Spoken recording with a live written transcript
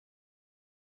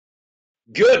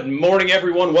Good morning,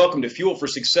 everyone. Welcome to Fuel for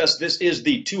Success. This is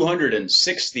the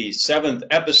 267th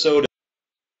episode.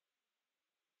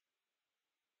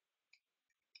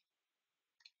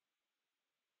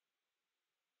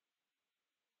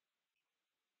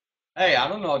 Hey, I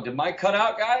don't know. Did Mike cut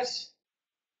out, guys?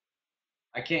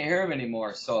 I can't hear him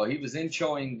anymore. So he was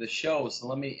introing the show. So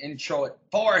let me intro it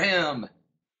for him.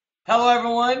 Hello,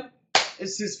 everyone.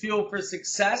 This is Fuel for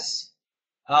Success,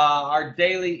 our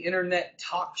daily internet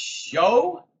talk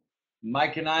show.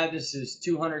 Mike and I, this is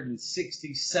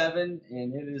 267,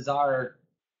 and it is our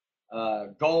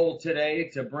goal today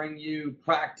to bring you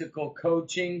practical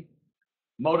coaching,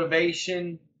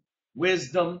 motivation,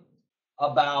 wisdom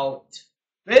about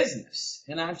business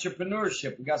and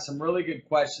entrepreneurship. We got some really good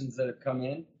questions that have come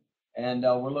in, and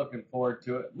we're looking forward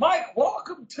to it. Mike,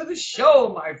 welcome to the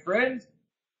show, my friend.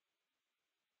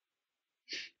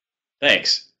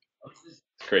 Thanks. I was just,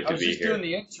 It's great I to was be just doing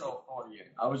here. the intro for you.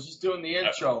 I was just doing the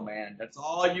intro, man. That's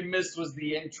all you missed was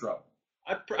the intro.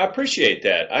 I appreciate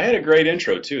that. I had a great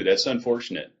intro, too. That's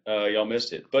unfortunate. Y'all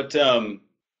missed it. But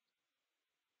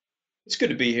it's good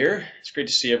to be here. It's great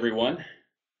to see everyone.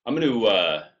 I'm going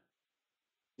to,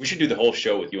 we should do the whole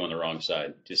show with you on the wrong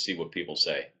side, just see what people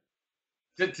say.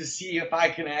 To see if I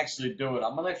can actually do it.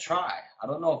 I'm gonna try. I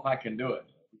don't know if I can do it.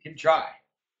 We can try.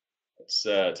 It's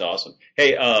awesome.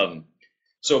 Hey,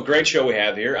 so great show we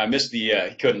have here. I missed he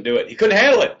couldn't do it. He couldn't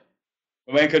handle it.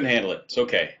 My man couldn't handle it. It's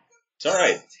okay. It's all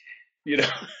right. You know.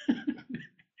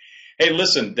 Hey,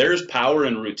 listen, there's power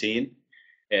in routine,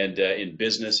 and in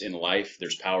business, in life,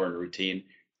 there's power in routine.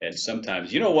 And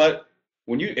sometimes, you know what?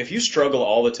 If you struggle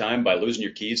all the time by losing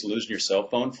your keys, losing your cell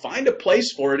phone, find a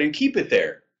place for it and keep it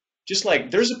there. Just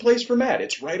like there's a place for Matt,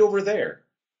 it's right over there.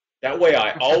 That way,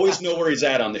 I always know where he's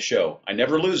at on the show. I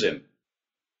never lose him.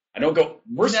 I don't go,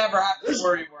 Never have to where's,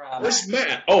 worry where I'm where's at.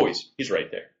 Matt? Always, he's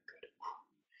right there.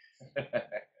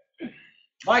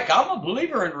 Mike, I'm a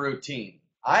believer in routine.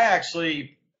 I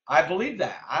believe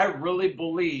that. I really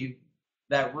believe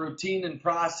that routine and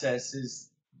process is,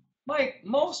 Mike,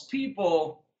 most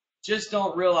people just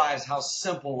don't realize how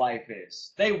simple life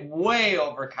is. They way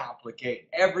overcomplicate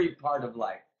every part of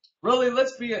life. Really,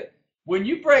 when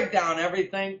you break down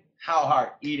everything, how hard?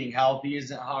 Eating healthy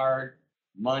isn't hard.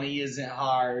 Money isn't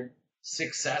hard.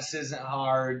 Success isn't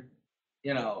hard.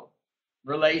 You know,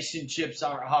 relationships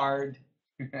aren't hard.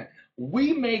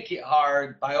 We make it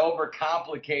hard by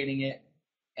overcomplicating it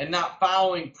and not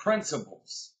following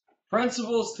principles.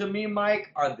 Principles to me,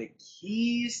 Mike, are the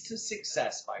keys to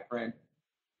success, my friend.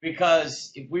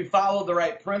 Because if we follow the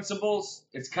right principles,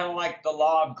 it's kind of like the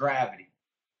law of gravity.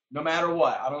 No matter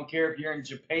what, I don't care if you're in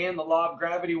Japan, the law of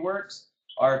gravity works,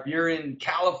 or if you're in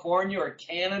California or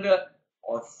Canada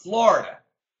or Florida.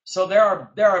 So there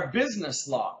are business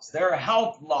laws, there are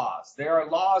health laws, there are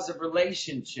laws of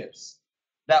relationships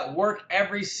that work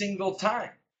every single time.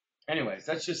 Anyways,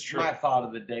 that's just True. my thought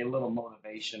of the day. A little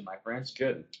motivation, my It's friends.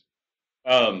 good.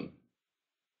 Um,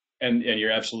 and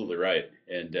you're absolutely right.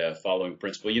 And following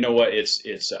principle, you know what?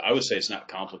 It's I would say it's not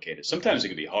complicated. Sometimes it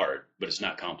can be hard, but it's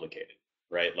not complicated,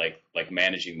 right? Like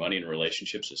managing money and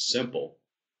relationships is simple,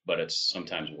 but it's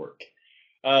sometimes work.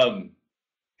 Um,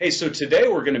 hey, so today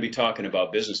we're going to be talking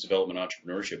about business development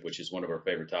entrepreneurship, which is one of our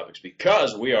favorite topics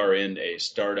because we are in a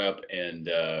startup and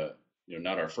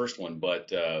not our first one,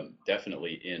 but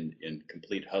definitely in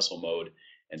complete hustle mode.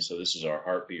 And so this is our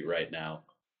heartbeat right now.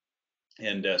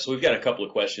 And so we've got a couple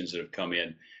of questions that have come in,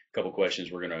 a couple of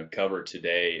questions we're going to cover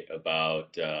today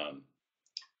about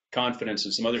confidence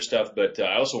and some other stuff. But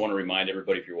I also want to remind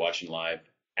everybody, if you're watching live,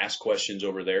 ask questions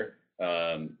over there.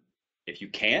 If you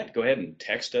can't, go ahead and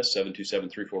text us,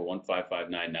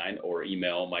 727-341-5599, or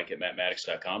email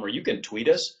mike@mattmaddox.com, or you can tweet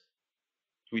us.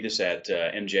 Tweet us at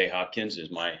MJ Hopkins is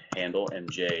my handle,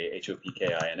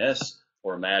 MJHOPKINS,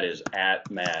 or Matt is at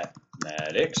Matt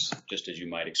Maddox, just as you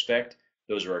might expect.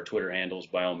 Those are our Twitter handles.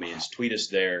 By all means, tweet us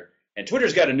there. And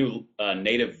Twitter's got a new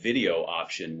native video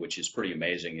option, which is pretty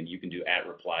amazing. And you can do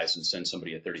 @replies and send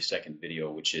somebody a 30-second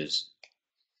video, which is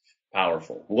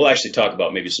powerful. We'll actually talk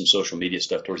about maybe some social media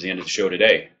stuff towards the end of the show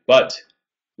today. But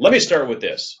let me start with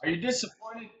this. Are you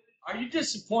disappointed? Are you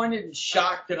disappointed and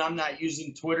shocked that I'm not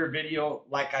using Twitter video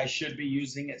like I should be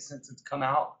using it since it's come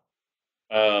out?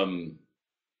 Um,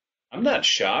 I'm not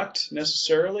shocked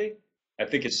necessarily. I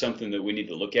think it's something that we need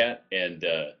to look at and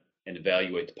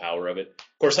evaluate the power of it.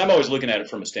 Of course, I'm always looking at it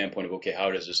from a standpoint of, okay, how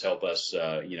does this help us,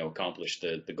 accomplish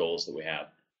the goals that we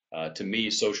have? To me,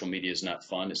 social media is not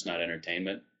fun. It's not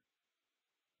entertainment,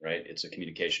 right? It's a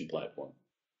communication platform.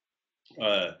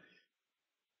 Uh,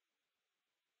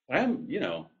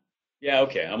 yeah,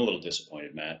 okay. I'm a little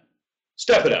disappointed, Matt.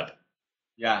 Step it up.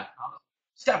 Yeah.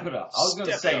 Step it up. I was going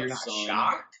to Step say it up, you're not son.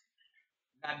 shocked,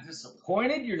 not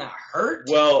disappointed, you're not hurt.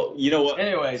 Well, you know what?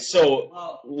 Anyways, So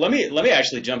well, let me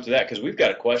actually jump to that because we've got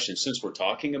a question since we're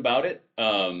talking about it.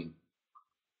 okay.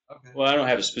 Well, I don't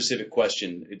have a specific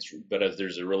question, but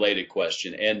there's a related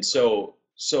question. And so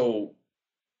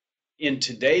in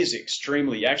today's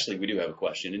actually we do have a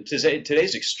question. In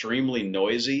today's extremely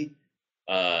noisy,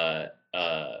 uh,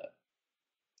 uh,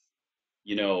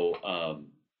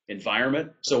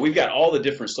 environment. So we've got all the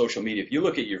different social media. If you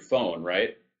look at your phone,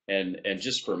 right, and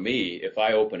just for me, if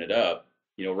I open it up,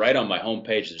 right on my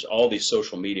homepage, there's all these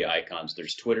social media icons.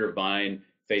 There's Twitter, Vine,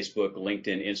 Facebook,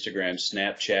 LinkedIn, Instagram,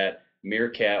 Snapchat,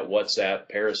 Meerkat, WhatsApp,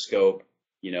 Periscope,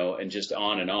 and just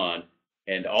on and on.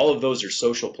 And all of those are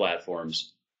social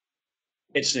platforms.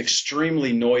 It's an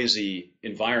extremely noisy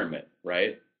environment,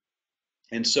 right?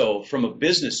 And so from a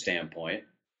business standpoint,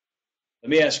 let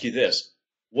me ask you this.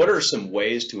 What are some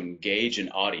ways to engage an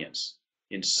audience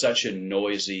in such a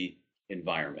noisy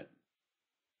environment?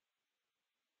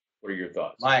 What are your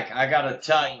thoughts? Mike, I got to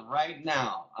tell you right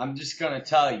now, I'm just going to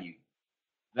tell you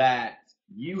that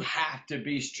you have to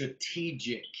be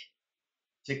strategic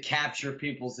to capture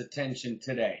people's attention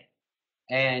today.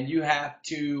 And you have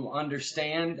to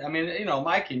understand, I mean,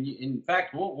 Mike, and in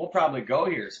fact, we'll probably go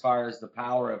here as far as the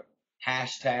power of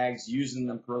hashtags, using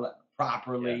them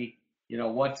properly,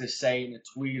 what to say in a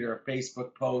tweet or a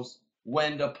Facebook post,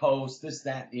 when to post, this,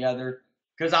 that, and the other.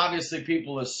 Because obviously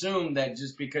people assume that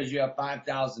just because you have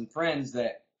 5,000 friends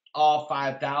that all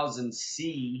 5,000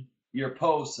 see your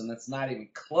posts, and that's not even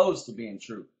close to being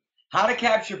true. How to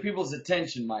capture people's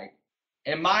attention, Mike?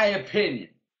 In my opinion,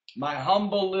 my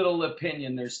humble little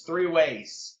opinion, there's 3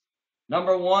 ways.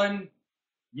 Number 1,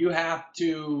 you have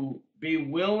to be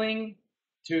willing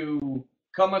to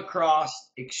come across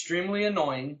extremely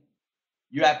annoying.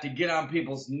 You have to get on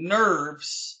people's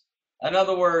nerves. In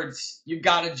other words, you've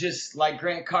got to just, like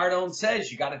Grant Cardone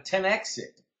says, you got to 10x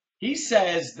it. He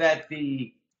says that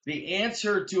the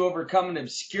answer to overcoming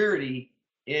obscurity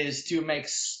is to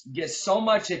get so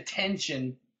much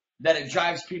attention that it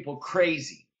drives people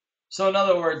crazy. So in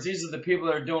other words, these are the people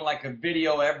that are doing like a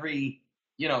video every,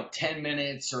 10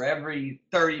 minutes or every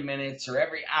 30 minutes or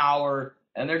every hour.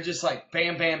 And they're just like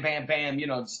bam, bam, bam, bam,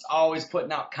 just always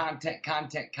putting out content.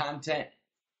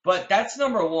 But that's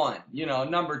number 1.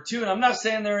 Number 2, and I'm not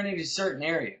saying they're in any certain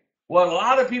area. What a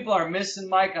lot of people are missing,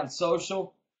 Mike, on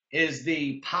social is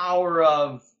the power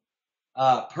of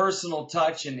personal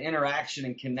touch and interaction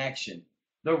and connection.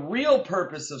 The real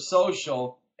purpose of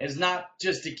social is not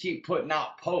just to keep putting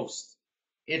out posts.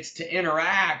 It's to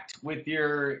interact with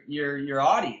your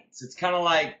audience. It's kind of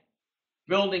like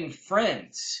building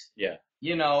friends. Yeah.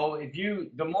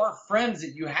 The more friends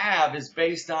that you have is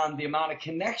based on the amount of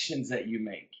connections that you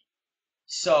make.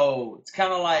 So it's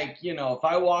kind of like, if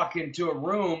I walk into a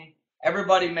room,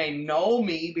 everybody may know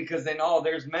me because they know, oh,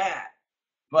 there's Matt.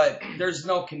 But there's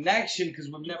no connection because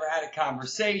we've never had a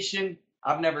conversation.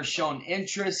 I've never shown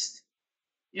interest.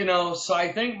 So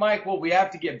I think, Mike, what we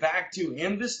have to get back to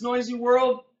in this noisy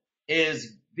world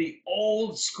is the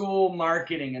old school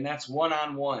marketing, and that's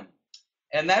one-on-one.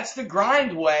 And that's the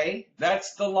grind way.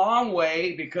 That's the long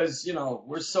way because,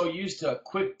 we're so used to a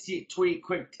quick tweet,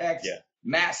 quick text,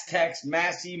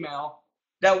 mass email,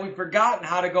 that we've forgotten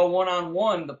how to go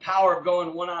one-on-one, the power of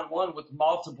going one-on-one with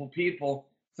multiple people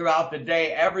throughout the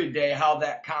day, every day, how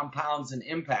that compounds and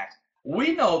impacts.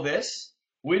 We know this.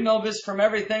 We know this from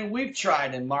everything we've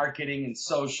tried in marketing and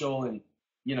social and,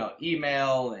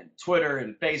 email and Twitter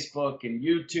and Facebook and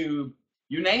YouTube,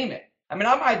 you name it. I mean,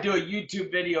 I might do a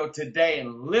YouTube video today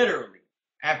and literally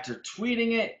after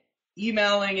tweeting it,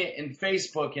 emailing it, and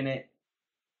Facebooking it,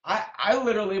 I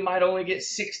literally might only get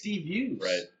 60 views.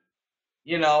 Right.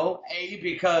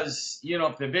 Because,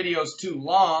 if the video's too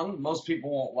long, most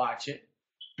people won't watch it.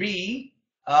 B,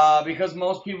 because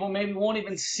most people maybe won't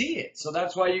even see it. So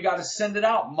that's why you got to send it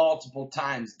out multiple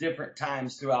times, different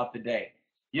times throughout the day.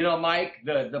 Mike,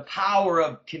 the power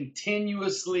of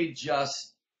continuously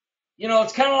just,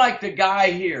 it's kind of like the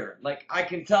guy here. Like, I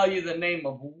can tell you the name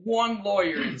of one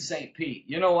lawyer in St. Pete.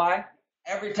 You know why?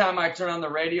 Every time I turn on the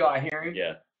radio, I hear him.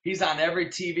 Yeah. He's on every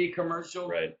TV commercial.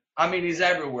 Right. I mean, he's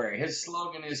everywhere. His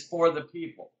slogan is for the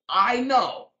people. I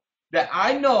know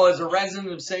as a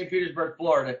resident of St. Petersburg,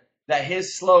 Florida, that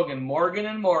his slogan,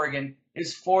 Morgan & Morgan,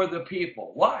 is for the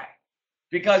people. Why?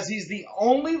 Because he's the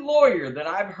only lawyer that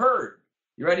I've heard.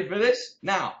 You ready for this?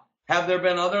 Now, have there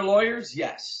been other lawyers?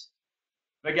 Yes.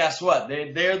 But guess what?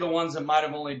 They're the ones that might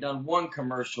have only done one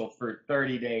commercial for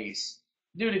 30 days.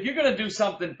 Dude, if you're going to do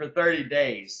something for 30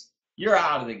 days, you're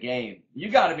out of the game. You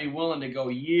got to be willing to go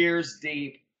years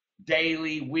deep,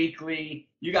 daily, weekly.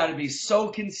 You got to be so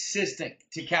consistent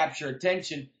to capture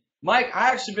attention. Mike, I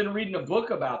actually been reading a book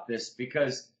about this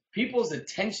because people's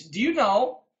attention. Do you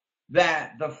know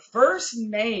that the first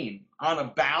name on a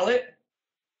ballot,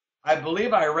 I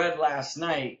believe I read last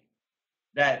night,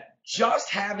 that just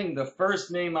having the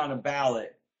first name on a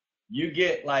ballot, you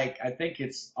get like, I think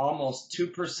it's almost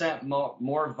 2%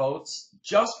 more votes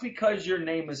just because your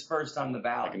name is first on the I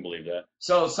ballot. can believe that.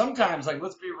 So sometimes, like,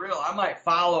 let's be real, I might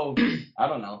follow, I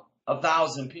don't know,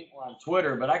 1,000 people on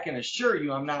Twitter, but I can assure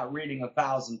you I'm not reading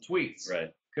 1,000 tweets.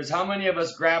 Right. Because how many of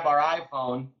us grab our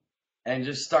iPhone and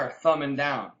just start thumbing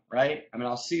down, right? I mean,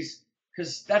 I'll see,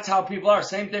 because that's how people are.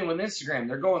 Same thing with Instagram.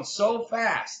 They're going so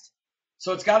fast.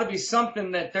 So it's got to be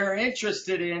something that they're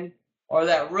interested in or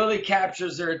that really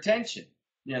captures their attention.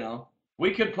 You know,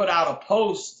 we could put out a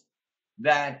post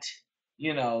that,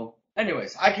 you know,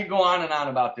 anyways, I could go on and on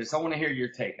about this. I want to hear your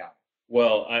take on it.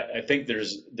 Well, I think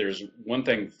there's one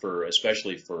thing for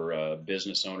especially for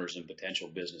business owners and potential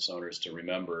business owners to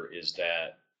remember is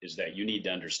that you need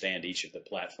to understand each of the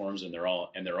platforms, and they're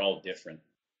all different.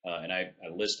 And I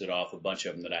listed off a bunch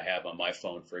of them that I have on my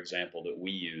phone, for example, that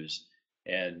we use,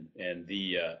 and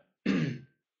the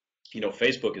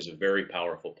Facebook is a very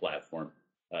powerful platform,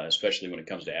 especially when it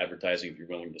comes to advertising. If you're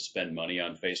willing to spend money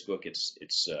on Facebook,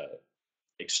 it's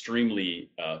extremely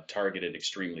targeted,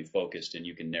 extremely focused, and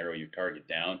you can narrow your target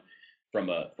down. From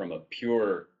a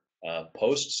pure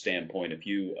post standpoint, if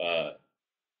you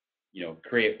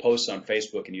create posts on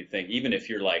Facebook and you think, even if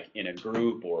you're like in a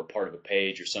group or part of a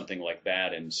page or something like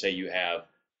that, and say you have,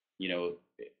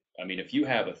 if you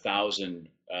have 1,000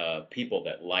 people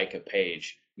that like a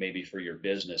page, maybe for your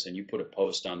business, and you put a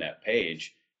post on that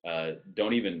page,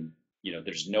 don't even,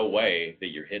 there's no way that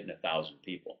you're hitting 1,000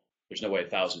 people. There's no way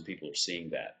 1,000 people are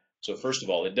seeing that. So first of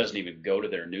all, it doesn't even go to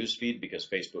their newsfeed because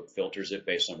Facebook filters it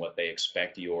based on what they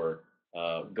expect you're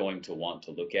going to want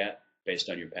to look at based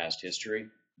on your past history.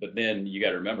 But then you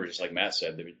got to remember, just like Matt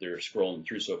said, they're scrolling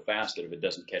through so fast that if it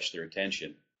doesn't catch their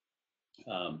attention,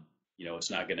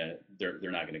 it's not gonna.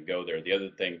 They're not gonna go there. The other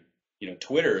thing,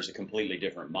 Twitter is a completely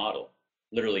different model.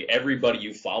 Literally everybody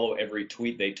you follow, every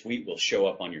tweet they tweet will show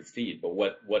up on your feed. But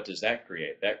what does that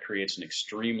create? That creates an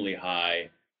extremely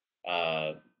high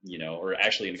or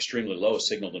actually an extremely low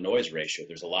signal to noise ratio.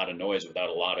 There's a lot of noise without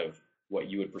a lot of what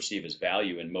you would perceive as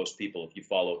value in most people if you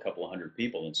follow a couple of hundred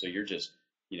people. And so you're just,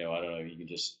 I don't know, you can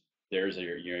just,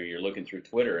 you're looking through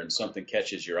Twitter and something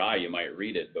catches your eye, you might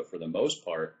read it, but for the most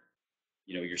part,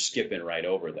 you're skipping right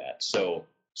over that. So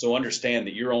understand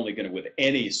that you're only going to, with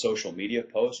any social media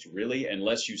post, really,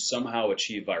 unless you somehow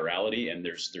achieve virality, and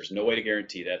there's no way to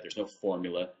guarantee that. There's no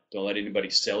formula. Don't let anybody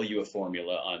sell you a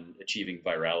formula on achieving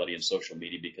virality in social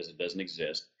media because it doesn't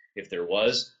exist. If there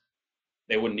was,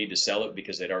 they wouldn't need to sell it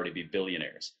because they'd already be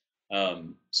billionaires.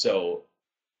 So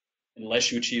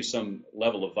unless you achieve some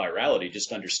level of virality,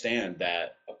 just understand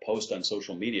that a post on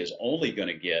social media is only going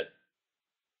to get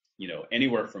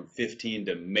anywhere from 15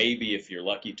 to maybe, if you're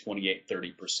lucky, 28,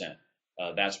 30%.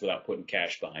 That's without putting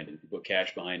cash behind it. If you put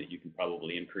cash behind it, you can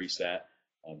probably increase that,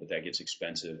 but that gets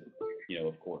expensive,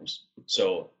 of course.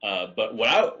 So, but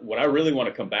what I really want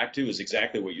to come back to is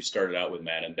exactly what you started out with,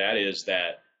 Matt, and that is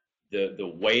that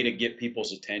the way to get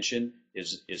people's attention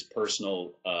is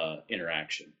personal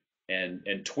interaction,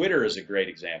 and Twitter is a great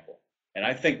example. And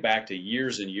I think back to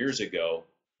years and years ago.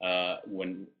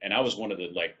 And I was one of the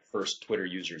first Twitter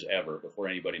users ever. Before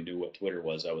anybody knew what Twitter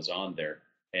was, I was on there,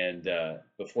 and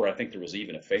before I think there was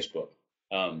even a Facebook.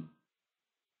 And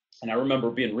I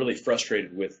remember being really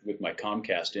frustrated with my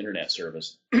Comcast internet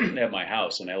service at my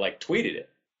house, and I tweeted it,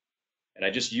 and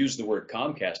I just used the word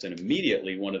Comcast, and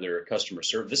immediately one of their customer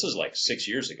service, this is 6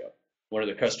 years ago, one of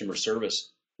the customer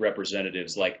service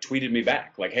representatives tweeted me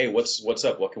back, hey, what's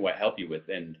up? What can I help you with?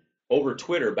 And over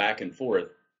Twitter, back and forth,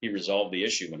 he resolved the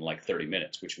issue in 30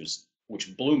 minutes,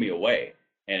 which blew me away,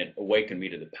 and it awakened me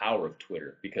to the power of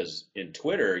Twitter, because in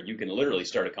Twitter you can literally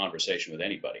start a conversation with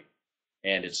anybody,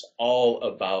 and it's all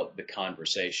about the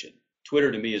conversation.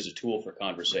 Twitter to me is a tool for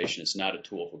conversation. It's not a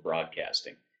tool for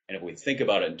broadcasting. And if we think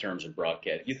about it in terms of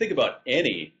broadcast, if you think about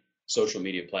any social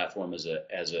media platform as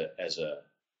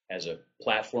a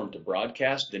platform to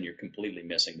broadcast, then you're completely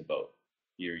missing the boat.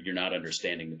 You're not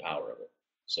understanding the power of it.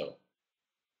 So.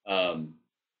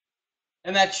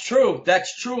 And that's true.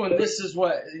 That's true. And this is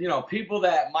what, people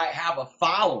that might have a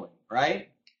following, right?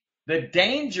 The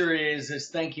danger is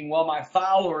thinking, well, my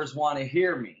followers want to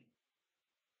hear me.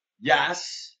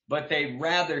 Yes, but they'd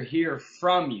rather hear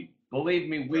from you. Believe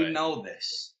me, we know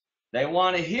this. They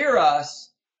want to hear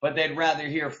us, but they'd rather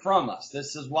hear from us.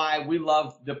 This is why we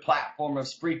love the platform of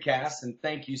Spreecast, and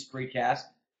thank you, Spreecast,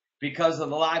 because of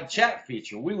the live chat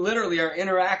feature. We literally are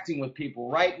interacting with people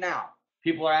right now.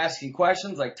 People are asking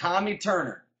questions like Tommy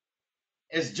Turner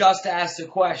is just asked a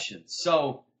question.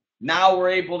 So now we're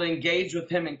able to engage with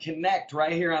him and connect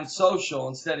right here on social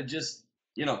instead of just,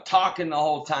 talking the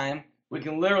whole time. We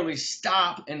can literally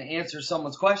stop and answer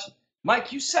someone's question.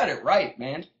 Mike, you said it right,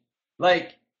 man.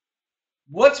 Like,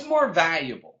 what's more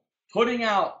valuable? Putting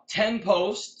out 10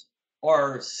 posts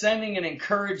or sending an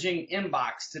encouraging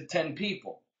inbox to 10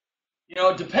 people?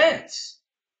 It depends.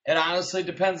 It honestly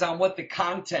depends on what the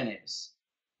content is.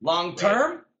 Long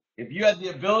term, if you had the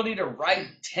ability to write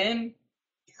 10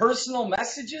 personal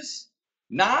messages,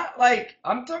 not like,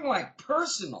 I'm talking like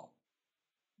personal.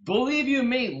 Believe you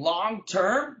me, long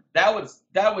term, that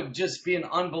would just be an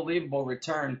unbelievable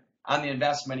return on the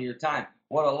investment of your time.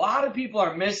 What a lot of people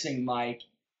are missing, Mike,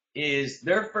 is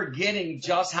they're forgetting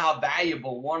just how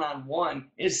valuable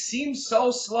one-on-one is. Seems so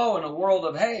slow in a world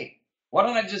of, hey, why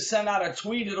don't I just send out a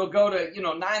tweet? It'll go to,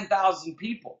 9,000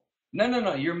 people.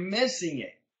 No, you're missing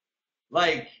it.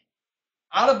 Like,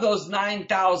 out of those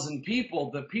 9,000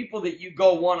 people, the people that you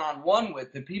go one-on-one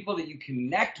with, the people that you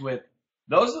connect with,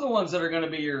 those are the ones that are going to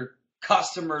be your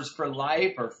customers for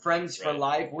life or friends for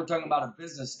life. We're talking about a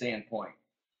business standpoint.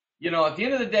 At the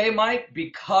end of the day, Mike,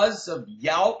 because of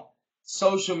Yelp,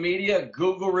 social media,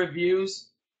 Google reviews,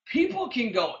 people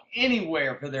can go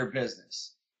anywhere for their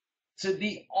business. So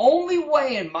the only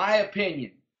way, in my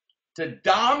opinion, to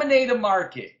dominate a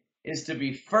market is to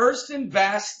be first and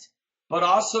best, but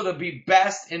also to be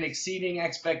best in exceeding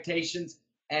expectations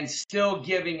and still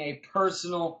giving a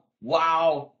personal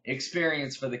wow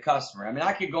experience for the customer. I mean,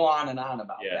 I could go on and on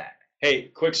about that. Hey,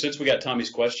 quick, since we got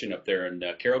Tommy's question up there, and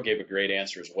Carol gave a great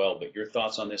answer as well, but your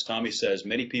thoughts on this? Tommy says,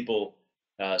 many people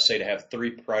say to have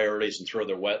 3 priorities and throw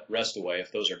the rest away.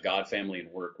 If those are God, family, and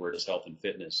work, where does health and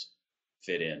fitness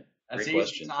fit in? That's great easy,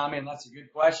 question, Tommy, and that's a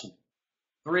good question.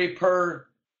 3 per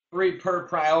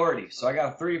priority. So I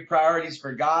got 3 priorities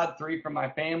for God, 3 for my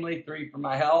family, 3 for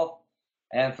my health,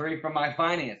 and 3 for my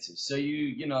finances. So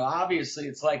obviously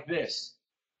it's like this.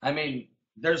 I mean,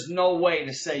 there's no way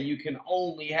to say you can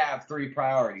only have 3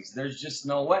 priorities. There's just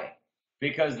no way,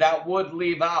 because that would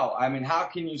leave out. I mean, how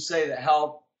can you say that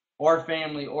health or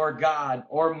family or God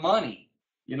or money,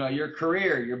 your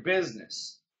career, your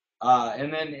business,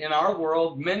 and then in our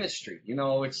world, ministry,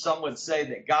 which some would say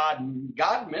that God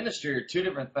and ministry are 2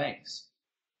 different things.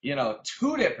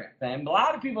 2 different things. A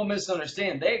lot of people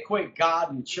misunderstand. They equate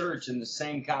God and church in the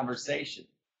same conversation.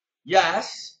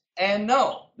 Yes and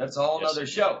no. That's a whole other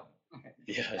show.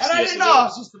 Yes, and I didn't know I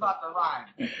was just about to rhyme.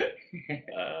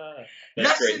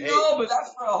 Yes great. and no, but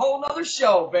that's for a whole other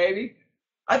show, baby.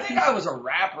 I think I was a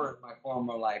rapper in my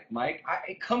former life, Mike.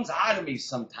 It comes out of me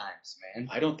sometimes, man.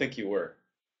 I don't think you were.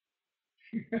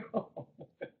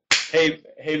 Hey,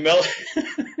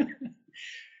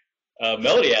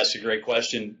 Melody asked a great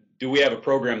question. Do we have a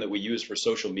program that we use for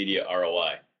social media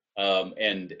ROI?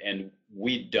 And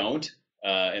we don't.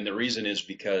 And the reason is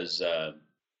because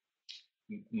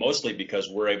mostly because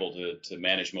we're able to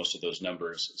manage most of those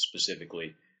numbers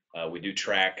specifically. We do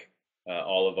track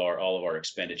all of our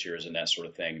expenditures and that sort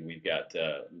of thing. We've got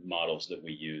models that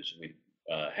we use. We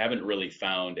haven't really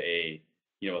found a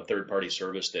third-party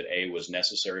service that A, was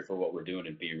necessary for what we're doing,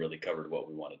 and B, really covered what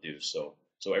we want to do. So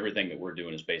everything that we're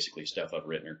doing is basically stuff I've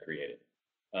written or created.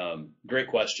 Great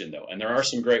question, though. And there are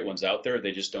some great ones out there.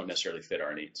 They just don't necessarily fit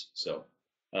our needs. So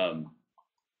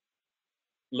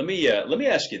let me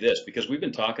ask you this, because we've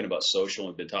been talking about social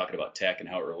and been talking about tech and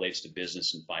how it relates to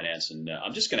business and finance. And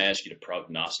I'm just going to ask you to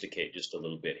prognosticate just a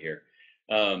little bit here.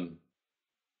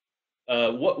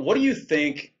 What do you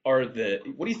think what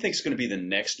do you think is going to be the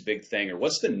next big thing, or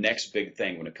what's the next big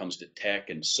thing when it comes to tech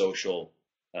and social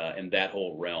and that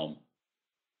whole realm?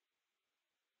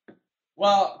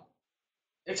 Well,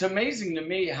 it's amazing to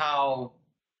me how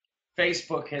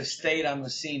Facebook has stayed on the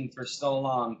scene for so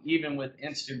long, even with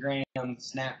Instagram,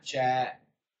 Snapchat,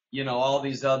 all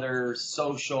these other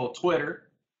social, Twitter.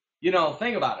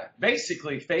 Think about it.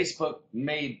 Basically, Facebook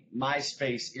made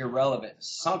MySpace irrelevant,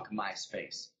 sunk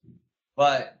MySpace.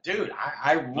 But, dude,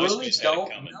 I really don't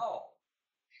know.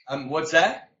 What's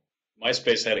that?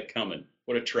 MySpace had it coming.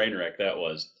 What a train wreck that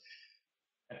was.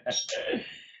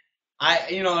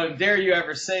 Dare you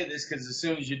ever say this, because as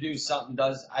soon as you do, something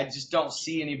does. I just don't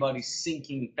see anybody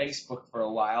sinking Facebook for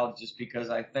a while, just because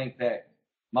I think that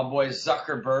my boy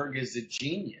Zuckerberg is a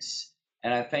genius.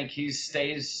 And I think he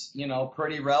stays,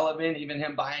 pretty relevant. Even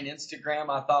him buying Instagram,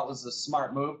 I thought was a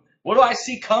smart move. What do I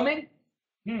see coming?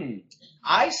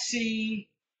 I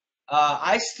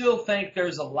still think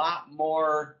there's a lot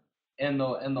more in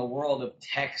the world of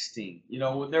texting.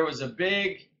 There was a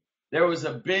big there was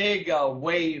a big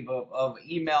wave of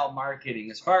email marketing.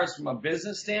 As far as from a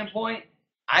business standpoint,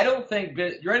 I don't think,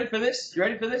 you ready for this? You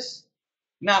ready for this?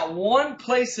 Not one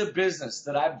place of business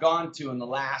that I've gone to in the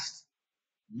last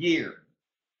year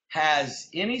has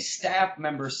any staff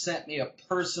member sent me a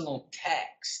personal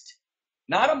text,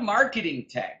 not a marketing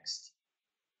text,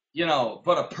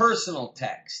 but a personal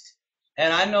text.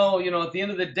 And I know, at the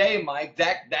end of the day, Mike,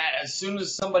 that as soon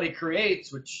as somebody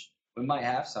creates, which we might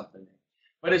have something,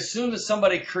 but as soon as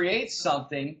somebody creates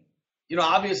something,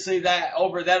 obviously that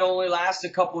only lasts a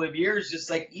couple of years, just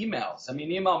like emails. I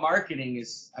mean, email marketing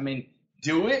is,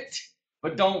 do it,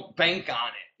 but don't bank on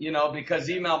it, because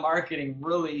email marketing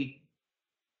really,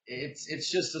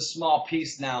 it's just a small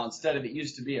piece now instead of it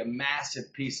used to be a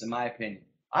massive piece, in my opinion.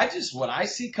 What I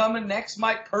see coming next,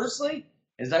 Mike, personally,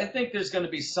 is I think there's going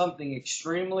to be something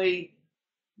extremely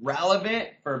relevant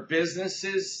for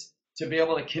businesses to be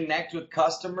able to connect with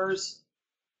customers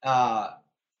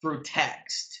through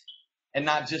text and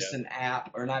not just an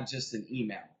app or not just an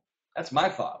email. That's my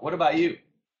thought. What about you?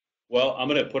 Well, I'm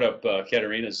going to put up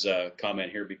Katerina's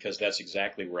comment here because that's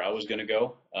exactly where I was going to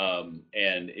go.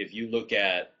 And if you look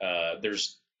at,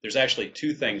 there's actually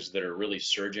two things that are really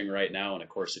surging right now. And of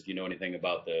course, if you know anything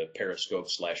about the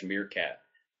Periscope/Meerkat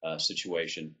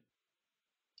situation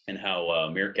and how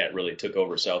Meerkat really took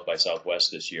over South by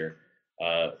Southwest this year.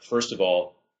 First of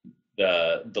all,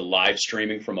 the live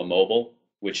streaming from a mobile,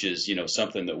 which is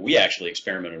something that we actually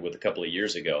experimented with a couple of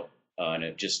years ago, and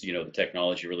it just the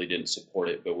technology really didn't support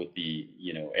it. But with the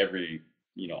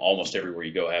almost everywhere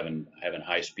you go having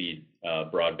high speed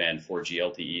broadband 4G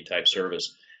LTE type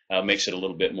service makes it a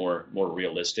little bit more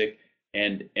realistic.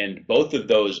 And both of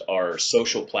those are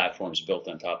social platforms built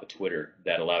on top of Twitter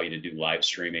that allow you to do live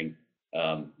streaming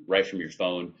right from your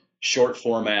phone, short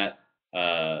format.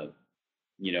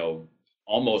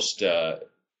 Almost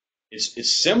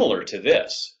it's similar to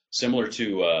this, similar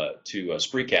to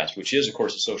Spreecast, which is of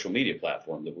course a social media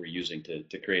platform that we're using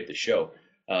to create the show,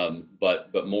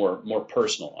 but more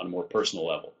personal, on a more personal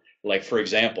level. Like for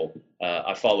example,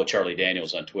 I follow Charlie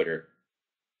Daniels on Twitter.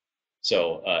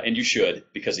 So, and you should,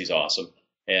 because he's awesome.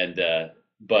 And,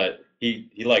 but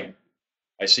he like,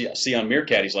 I see on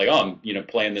Meerkat, he's like, oh, I'm,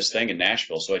 playing this thing in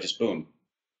Nashville. So I just, boom,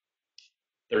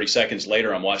 30 seconds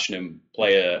later, I'm watching him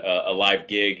play a live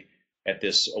gig at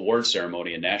this award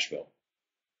ceremony in Nashville,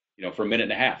 for a minute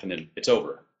and a half, and then it's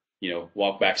over.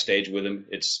 Walk backstage with him.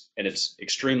 It's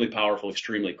extremely powerful,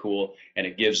 extremely cool. And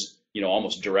it gives,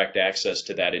 almost direct access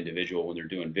to that individual when they're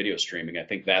doing video streaming. I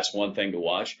think that's one thing to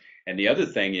watch. And the other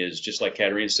thing is, just like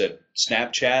Katerina said,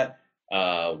 Snapchat,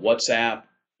 WhatsApp,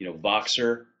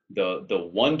 Voxer, the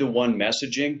one-to-one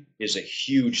messaging is a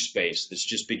huge space that's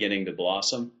just beginning to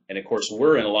blossom. And of course,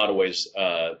 we're in a lot of ways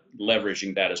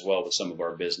leveraging that as well with some of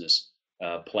our business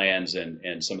plans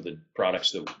and some of the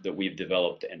products that we've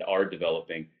developed and are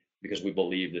developing, because we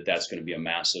believe that that's going to be a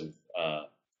massive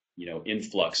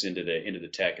influx into the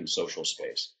tech and social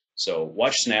space. So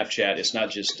watch Snapchat. It's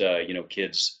not just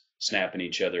kids snapping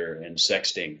each other and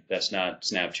sexting. That's not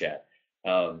Snapchat.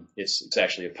 It's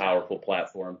actually a powerful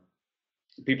platform.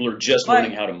 People are just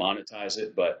learning how to monetize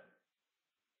it, but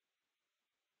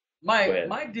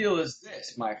my deal is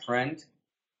this, my friend,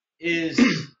 is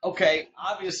okay,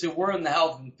 obviously we're in the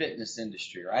health and fitness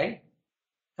industry, right?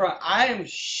 I am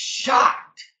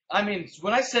shocked.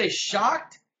 When I say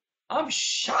shocked, I'm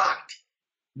shocked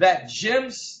that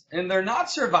gyms, and they're not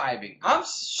surviving. I'm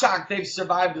shocked they've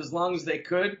survived as long as they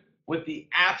could with the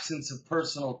absence of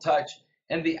personal touch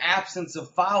and the absence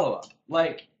of follow-up.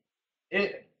 Like,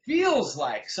 it feels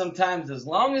like sometimes as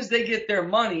long as they get their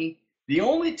money, the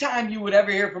only time you would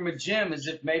ever hear from a gym is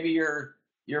if maybe your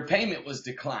payment was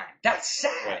declined. That's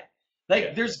sad.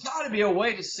 Like, there's got to be a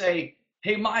way to say,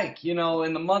 hey, Mike, in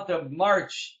the month of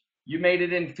March, you made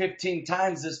it in 15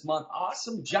 times this month.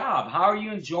 Awesome job. How are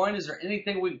you enjoying? Is there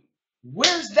anything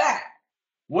where's that?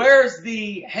 Where's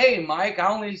the, hey, Mike,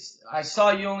 I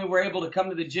saw you only were able to come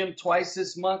to the gym twice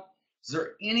this month. Is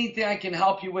there anything I can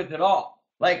help you with at all?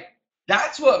 Like,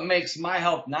 that's what makes My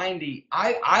Health 90.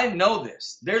 I know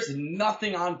this. There's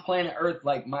nothing on planet Earth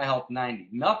like My Health 90.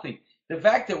 Nothing. The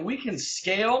fact that we can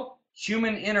scale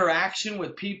human interaction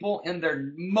with people in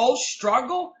their most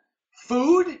struggle,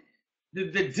 food,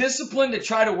 the discipline to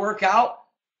try to work out.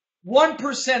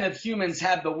 1% of humans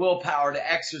have the willpower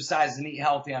to exercise and eat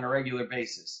healthy on a regular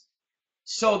basis.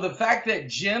 So the fact that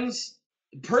gyms,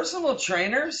 personal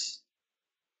trainers,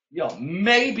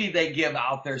 maybe they give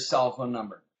out their cell phone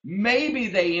number. Maybe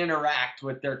they interact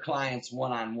with their clients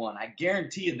one-on-one. I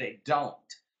guarantee you they don't.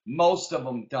 Most of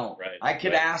them don't. Right, I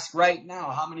could ask right now,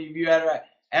 how many of you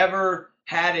ever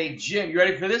had a gym. You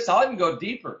ready for this? I'll even go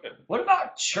deeper. What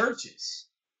about churches?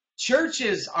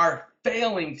 Churches are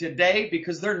failing today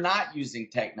because they're not using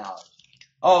technology.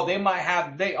 Oh, they might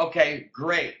have, okay,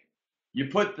 great. You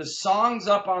put the songs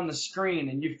up on the screen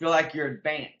and you feel like you're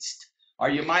advanced. Or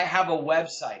you might have a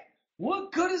website.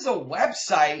 What good is a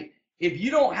website if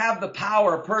you don't have the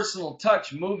power of personal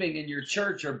touch moving in your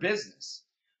church or business?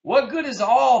 What good is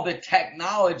all the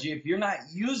technology if you're not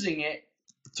using it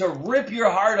to rip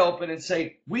your heart open and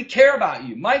say, we care about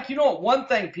you? Mike, you know what one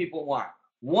thing people want?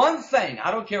 One thing. I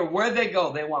don't care where they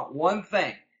go. They want one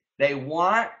thing. They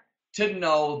want to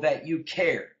know that you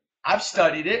care. I've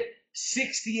studied it.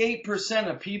 68%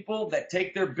 of people that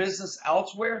take their business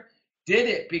elsewhere did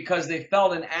it because they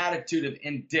felt an attitude of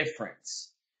indifference.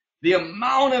 The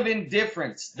amount of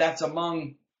indifference that's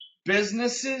among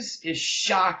businesses is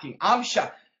shocking. I'm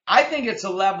shocked. I think it's a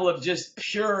level of just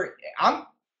pure,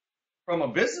 from a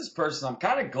business person, I'm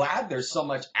kind of glad there's so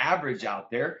much average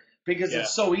out there because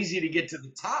it's so easy to get to the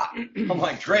top. I'm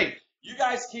like, great. You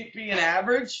guys keep being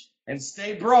average and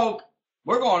stay broke.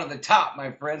 We're going to the top,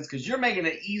 my friends, because you're making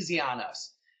it easy on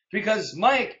us. Because,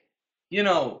 Mike,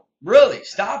 really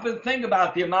stop and think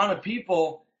about the amount of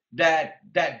people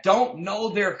that don't know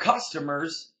their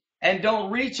customers and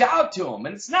don't reach out to them.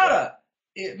 And it's not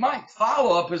Mike,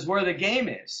 follow-up is where the game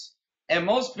is. And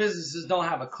most businesses don't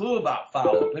have a clue about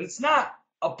follow-up. And it's not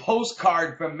a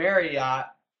postcard from Marriott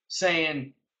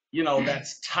saying,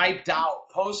 that's typed out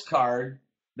postcard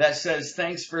that says,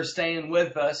 thanks for staying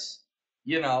with us.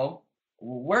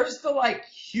 Where's the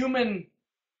human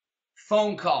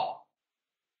phone call?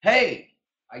 Hey,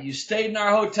 you stayed in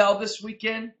our hotel this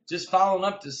weekend? Just following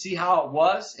up to see how it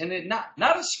was. And it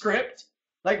not a script.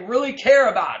 Really care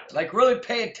about it. Really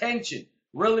pay attention.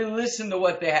 Really listen to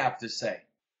what they have to say.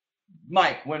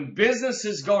 Mike, when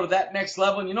businesses go to that next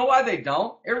level, and you know why they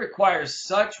don't? It requires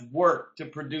such work to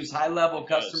produce high-level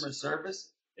customer service.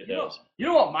 It does. You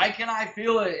know what Mike and I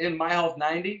feel in My Health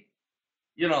 90?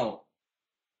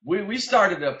 We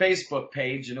started a Facebook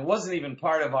page, and it wasn't even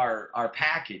part of our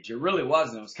package. It really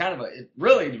wasn't. It was kind of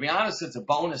to be honest, it's a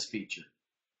bonus feature.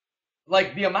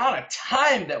 The amount of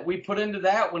time that we put into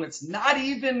that when it's not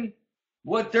even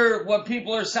what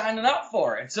people are signing up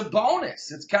for. It's a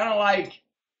bonus. It's kind of like,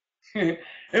 it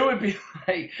would be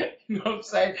like, what I'm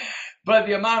saying? But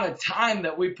the amount of time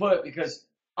that we put, because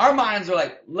our minds are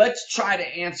like, let's try to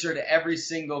answer to every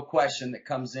single question that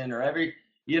comes in, or every,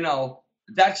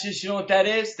 that's just, what that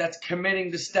is? That's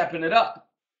committing to stepping it up.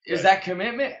 Is that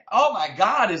commitment? Oh my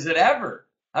God, is it ever?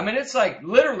 I mean, it's like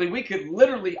we could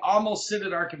literally almost sit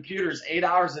at our computers 8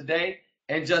 hours a day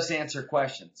and just answer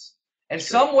questions. And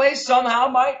some way, somehow,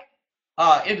 Mike,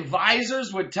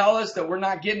 advisors would tell us that we're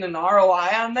not getting an ROI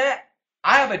on that.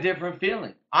 I have a different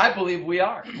feeling. I believe we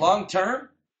are. Long term,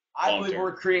 I believe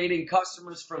we're creating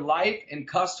customers for life and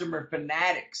customer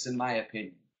fanatics, in my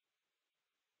opinion.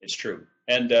 It's true.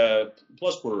 And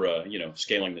plus we're,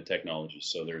 scaling the technology.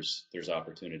 So there's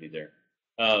opportunity there.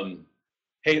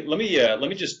 Hey, let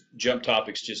me just jump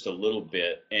topics just a little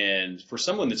bit. And for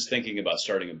someone that's thinking about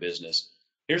starting a business,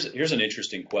 here's an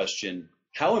interesting question.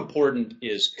 How important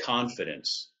is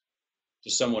confidence to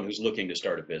someone who's looking to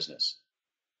start a business?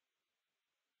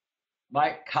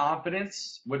 My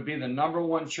confidence would be the number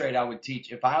one trait I would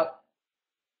teach. If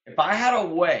I had a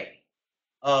way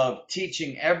of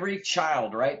teaching every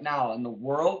child right now in the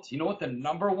world, you know what the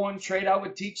number one trait I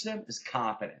would teach them is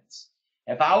confidence.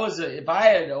 If I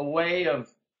had a way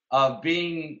of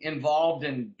being involved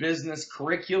in business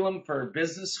curriculum for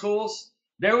business schools,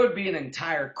 there would be an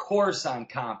entire course on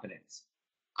confidence.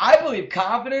 I believe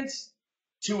confidence,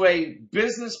 to a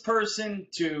business person,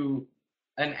 to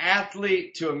an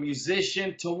athlete, to a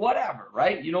musician, to whatever,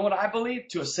 right? You know what I believe?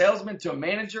 To a salesman, to a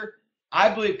manager,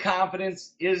 I believe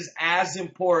confidence is as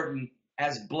important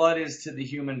as blood is to the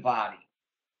human body.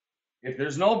 If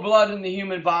there's no blood in the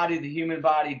human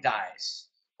body dies.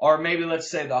 Or maybe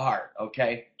let's say the heart,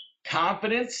 okay?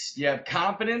 Confidence, you have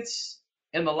confidence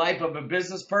in the life of a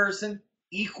business person,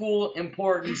 equal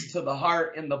importance to the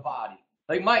heart and the body.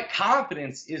 My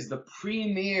confidence is the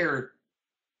premier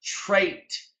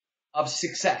trait of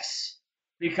success.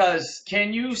 Because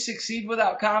can you succeed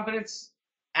without confidence?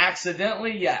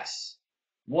 Accidentally, yes.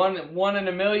 One in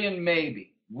a million,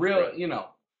 maybe.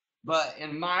 But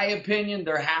in my opinion,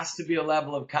 there has to be a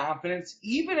level of confidence.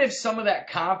 Even if some of that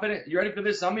confidence, you ready for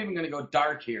this? I'm even going to go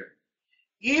dark here.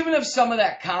 Even if some of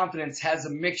that confidence has a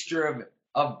mixture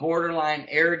of borderline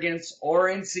arrogance or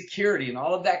insecurity, and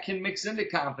all of that can mix into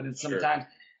confidence sometimes.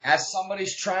 As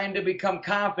somebody's trying to become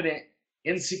confident,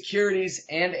 insecurities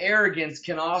and arrogance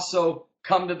can also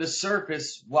come to the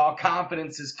surface while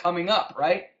confidence is coming up,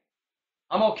 right?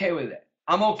 I'm okay with it.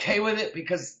 I'm okay with it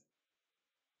because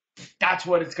that's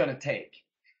what it's going to take.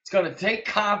 It's going to take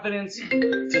confidence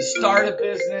to start a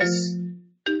business.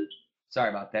 Sorry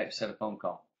about that. Just had a phone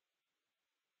call.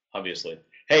 Obviously.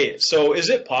 Hey, so is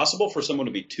it possible for someone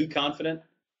to be too confident?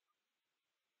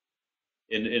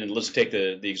 And let's take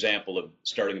the example of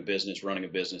starting a business, running a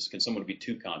business. Can someone be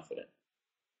too confident?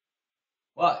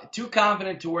 Well, too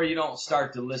confident to where you don't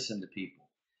start to listen to people.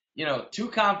 Too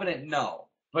confident, no.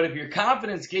 But if your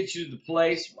confidence gets you to the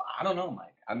place, well, I don't know,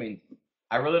 Mike. I mean,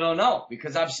 I really don't know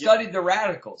because I've Yeah. studied the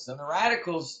radicals. And the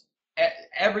radicals,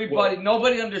 everybody, Well,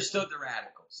 nobody understood the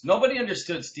radicals. Nobody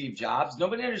understood Steve Jobs.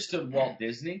 Nobody understood Walt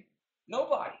Disney.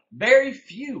 Nobody. Very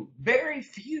few. Very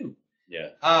few.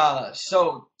 yeah.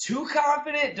 So too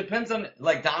confident depends on,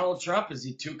 like Donald Trump. Is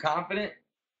he too confident?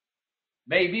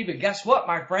 Maybe, but guess what,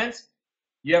 my friends?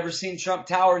 You ever seen Trump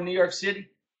Tower in New York City?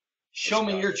 Show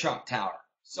me your Trump Tower.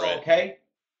 So, Right. okay,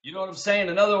 you know what I'm saying?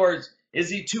 In other words, is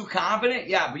he too confident?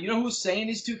 Yeah, but you know who's saying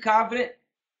he's too confident?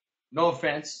 No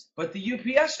offense, but the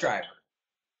UPS driver.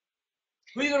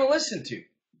 Who are you going to listen to?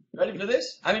 Ready for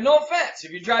this? I mean, no offense.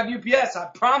 If you drive UPS, I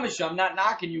promise you, I'm not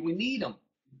knocking you. We need them.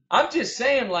 I'm just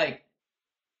saying, like,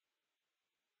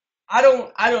 I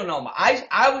don't know.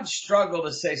 I would struggle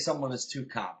to say someone is too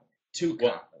confident,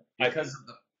 Well, because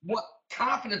of what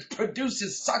confidence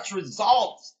produces such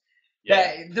results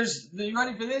yeah. that you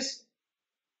ready for this?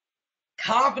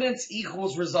 Confidence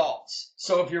equals results.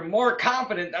 So if you're more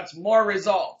confident, that's more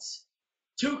results.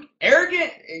 Too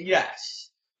arrogant, yes.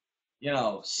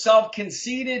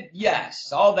 Self-conceited,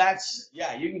 yes. All that's,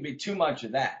 yeah, you can be too much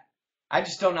of that. I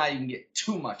just don't know how you can get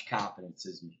too much confidence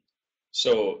as me.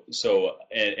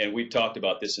 And we've talked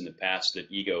about this in the past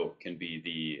that ego can be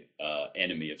the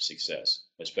enemy of success,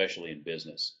 especially in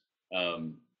business.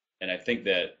 And I think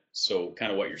that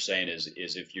kind of what you're saying is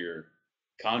if you're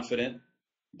confident,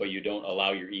 but you don't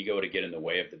allow your ego to get in the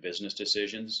way of the business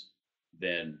decisions,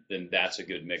 then that's a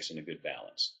good mix and a good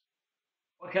balance.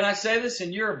 Well, can I say this?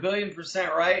 And you're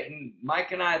 1,000,000,000% right. And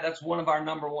Mike and I, that's one of our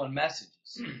number one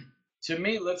messages. To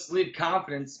me, let's leave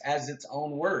confidence as its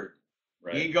own word.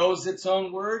 Right. Ego is its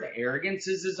own word. Arrogance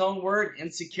is its own word.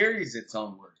 Insecurity is its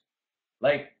own word.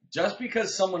 Like, just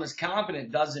because someone is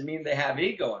confident doesn't mean they have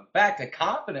ego. In fact, a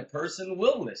confident person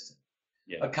will listen.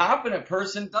 Yeah. A confident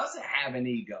person doesn't have an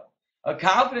ego. A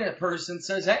confident person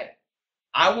says, hey,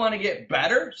 I want to get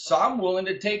better, so I'm willing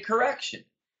to take correction.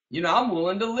 I'm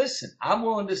willing to listen. I'm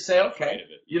willing to say, okay,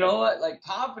 you know what? Like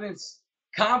confidence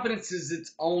is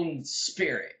its own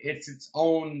spirit. It's its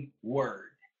own word.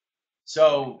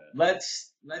 So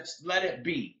let's let it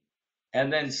be.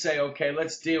 And then say, okay,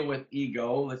 let's deal with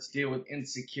ego. Let's deal with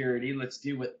insecurity. Let's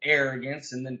deal with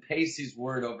arrogance. And then Pacey's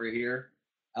word over here,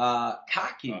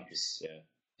 cockiness. Yeah.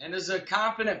 And is a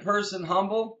confident person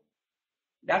humble?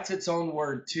 That's its own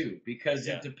word too, because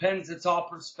it depends. It's all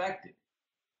perspective.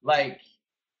 Like,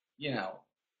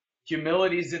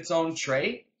 humility is its own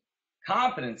trait.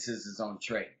 Confidence is its own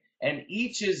trait. And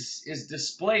each is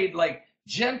displayed, like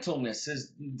gentleness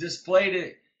is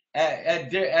displayed at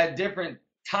different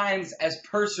times as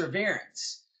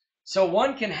perseverance. So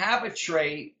one can have a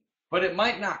trait, but it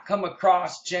might not come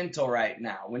across gentle right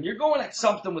now. When you're going at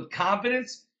something with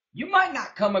confidence, you might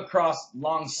not come across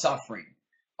long suffering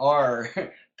or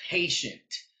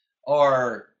patient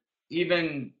or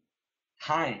even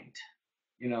kind.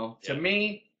 To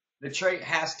me, the trait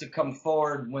has to come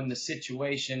forward when the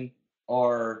situation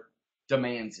or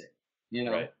demands it.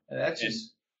 Right. That's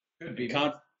just could be.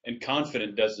 And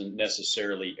confident doesn't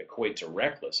necessarily equate to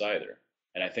reckless either.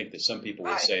 And I think that some people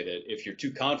would say that if you're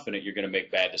too confident, you're going to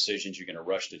make bad decisions. You're going to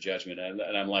rush to judgment. And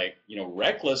I'm like,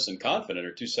 reckless and confident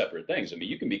are two separate things. I mean,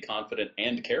 you can be confident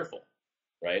and careful,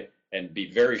 right? And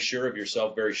be very sure of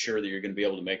yourself, very sure that you're going to be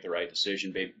able to make the right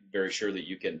decision, be very sure that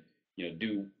you can,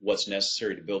 do what's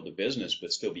necessary to build the business,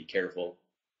 but still be careful,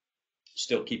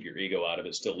 still keep your ego out of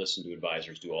it, still listen to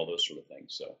advisors, do all those sort of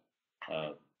things. So,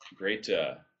 great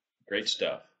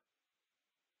stuff.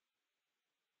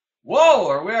 Whoa,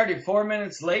 are we already 4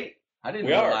 minutes late? I didn't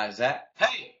realize that.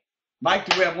 Hey, Mike,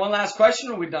 do we have one last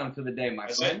question or are we done for the day, my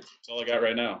friend? That's all I got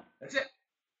right now. That's it.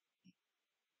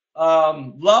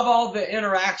 Love all the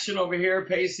interaction over here,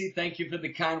 Pacey. Thank you for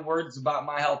the kind words about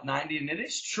My Health 90. And it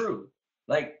is true.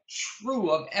 Like,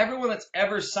 true of everyone that's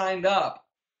ever signed up.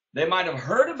 They might have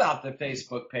heard about the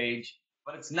Facebook page,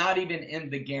 but it's not even in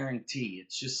the guarantee.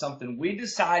 It's just something we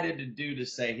decided to do to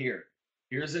say,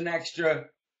 here's an extra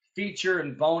feature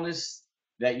and bonus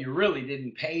that you really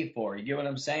didn't pay for. You get what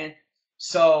I'm saying?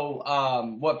 So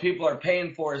what people are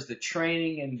paying for is the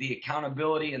training and the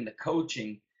accountability and the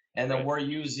coaching. And then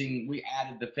we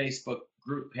added the Facebook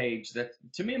group page that,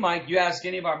 to me, Mike, you ask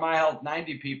any of our My Health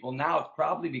 90 people, now it's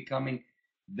probably becoming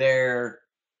their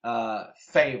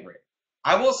favorite.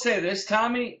 I will say this,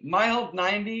 Tommy, My Health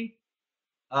 90,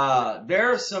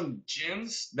 there are some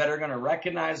gyms that are going to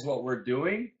recognize what we're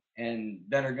doing and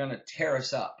that are going to tear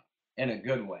us up in a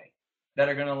good way, that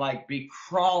are going to like be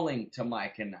crawling to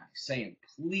Mike and I saying,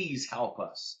 please help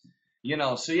us.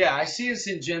 So yeah, I see us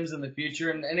in gyms in the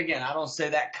future. And again, I don't say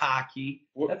that cocky.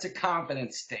 That's a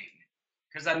confidence statement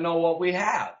because I know what we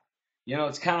have.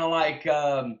 It's kind of like,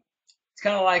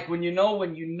 when you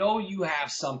know you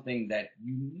have something that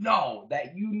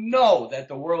that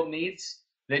the world needs,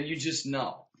 then you just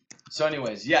know. So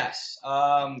anyways, yes.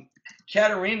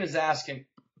 Katarina's asking,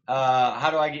 how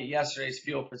do I get yesterday's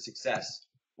Fuel for Success?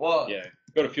 Well, yeah,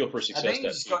 go to I think you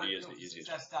just go to fuelforsuccess.tv is the easiest.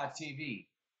 fuelforsuccess.tv.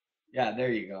 Yeah,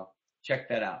 there you go. Check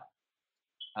that out.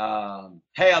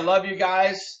 Hey, I love you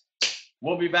guys.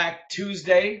 We'll be back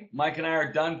Tuesday. Mike and I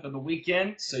are done for the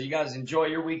weekend, so you guys enjoy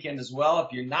your weekend as well.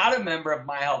 If you're not a member of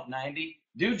My Health 90,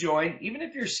 do join. Even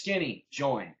if you're skinny,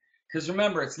 join. Because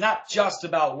remember, it's not just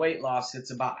about weight loss,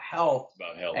 it's about health.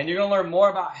 About health. And you're going to learn more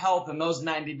about health in those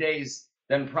 90 days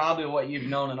than probably what you've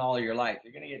known in all of your life.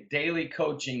 You're going to get daily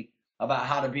coaching about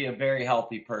how to be a very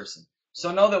healthy person.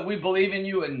 So know that we believe in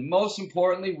you, and most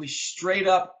importantly, we straight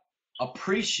up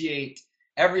appreciate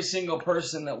every single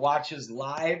person that watches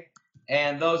live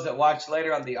and those that watch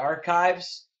later on the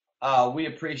archives. We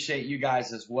appreciate you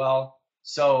guys as well.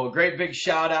 So a great big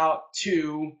shout out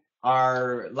to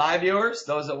our live viewers,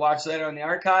 those that watch later on the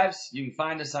archives. You can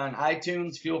find us on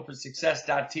iTunes,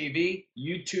 fuelforsuccess.tv,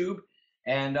 YouTube,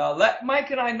 and let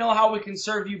Mike and I know how we can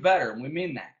serve you better. And we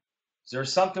mean that. Is there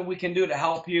something we can do to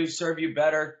help you, serve you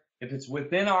better? If it's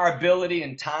within our ability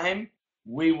and time,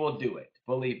 we will do it.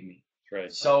 Believe me.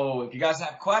 Right. So if you guys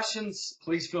have questions,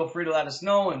 please feel free to let us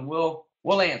know, and we'll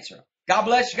answer. God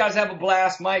bless you guys. Have a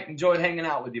blast. Mike, enjoyed hanging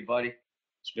out with you, buddy.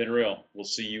 It's been real. We'll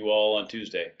see you all on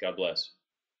Tuesday. God bless.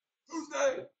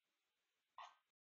 Tuesday.